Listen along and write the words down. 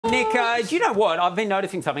Nick, do you know what? I've been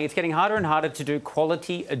noticing something. It's getting harder and harder to do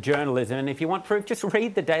quality journalism, and if you want proof, just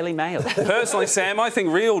read the Daily Mail. Personally, Sam, I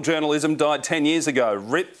think real journalism died 10 years ago.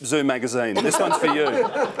 Rip Zoo magazine. This one's for you.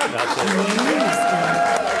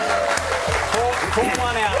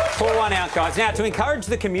 Pour one out, guys. Now, to encourage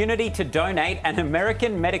the community to donate, an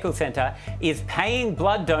American medical centre is paying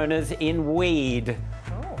blood donors in weed.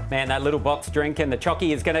 Man, that little box drink and the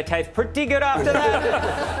chocky is going to taste pretty good after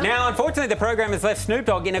that. Now, unfortunately, the program has left Snoop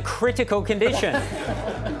Dogg in a critical condition.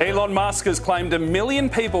 Elon Musk has claimed 1 million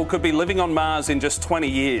people could be living on Mars in just 20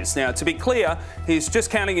 years. Now, to be clear, he's just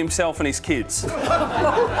counting himself and his kids.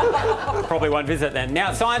 Probably won't visit then.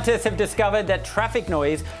 Now, scientists have discovered that traffic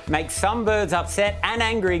noise makes some birds upset and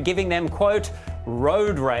angry, giving them, quote,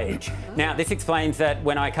 road rage. Now, this explains that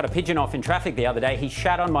when I cut a pigeon off in traffic the other day, he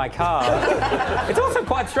shat on my car. It's also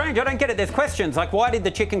quite strange. I don't get it. There's questions like, why did the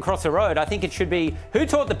chicken cross the road? I think it should be, who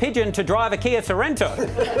taught the pigeon to drive a Kia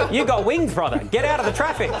Sorento? You got wings, brother. Get out of the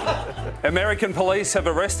traffic. American police have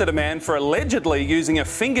arrested a man for allegedly using a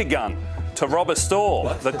finger gun to rob a store.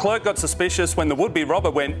 What? The clerk got suspicious when the would-be robber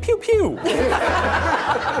went pew pew. Pew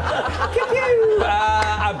pew.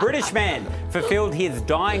 A British man fulfilled his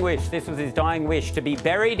dying wish. This was his dying wish, to be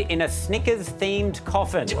buried in a Snickers-themed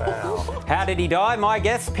coffin. Wow. How did he die? My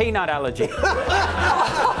guess, peanut allergy.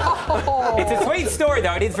 It's a sweet story,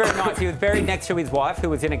 though. It is very nice. He was buried next to his wife, who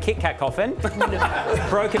was in a Kit Kat coffin,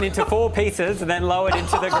 broken into 4 pieces and then lowered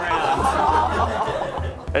into the ground.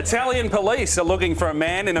 Italian police are looking for a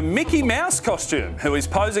man in a Mickey Mouse costume who is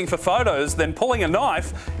posing for photos, then pulling a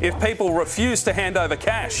knife if people refuse to hand over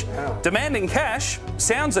cash. Demanding cash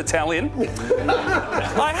sounds Italian.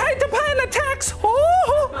 I hate to pay the tax.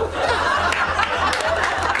 Oh.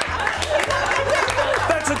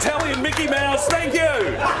 That's Italian Mickey Mouse. Thank you.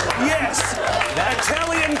 Yes.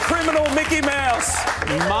 Italian criminal Mickey Mouse.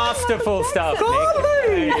 Masterful stuff, Nick.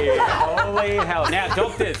 Holy hell. Now,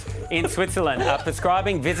 doctors in Switzerland are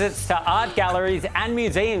prescribing visits to art galleries and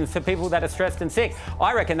museums for people that are stressed and sick.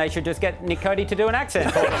 I reckon they should just get Nick Cody to do an accent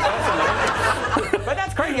for them personally. But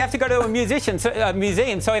that's crazy. You have to go to a museum.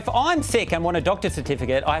 So if I'm sick and want a doctor's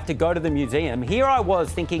certificate, I have to go to the museum. Here I was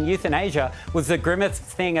thinking euthanasia was the grimmest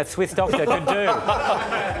thing a Swiss doctor could do.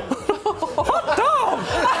 Hot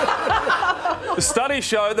dog! Studies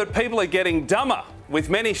show that people are getting dumber, with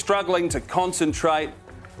many struggling to concentrate,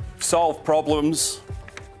 solve problems.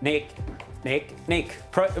 Nick. Read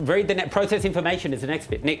the process information is the next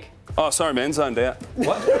bit. Nick. Oh, sorry, man, zoned out.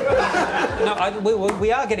 What? No,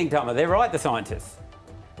 we are getting dumber. They're right, the scientists.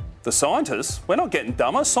 The scientists? We're not getting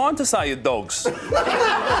dumber. Scientists are your dogs.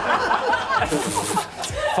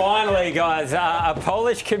 Finally, guys, a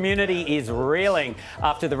Polish community is reeling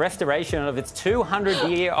after the restoration of its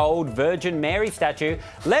 200-year-old Virgin Mary statue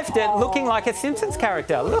left it looking like a Simpsons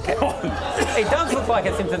character. Look at it. It does look like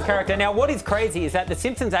a Simpsons character. Now, what is crazy is that the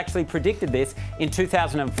Simpsons actually predicted this in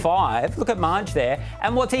 2005. Look at Marge there.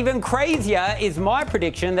 And what's even crazier is my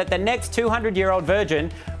prediction that the next 200-year-old Virgin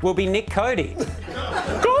will be Nick Cody.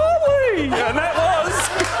 Golly! And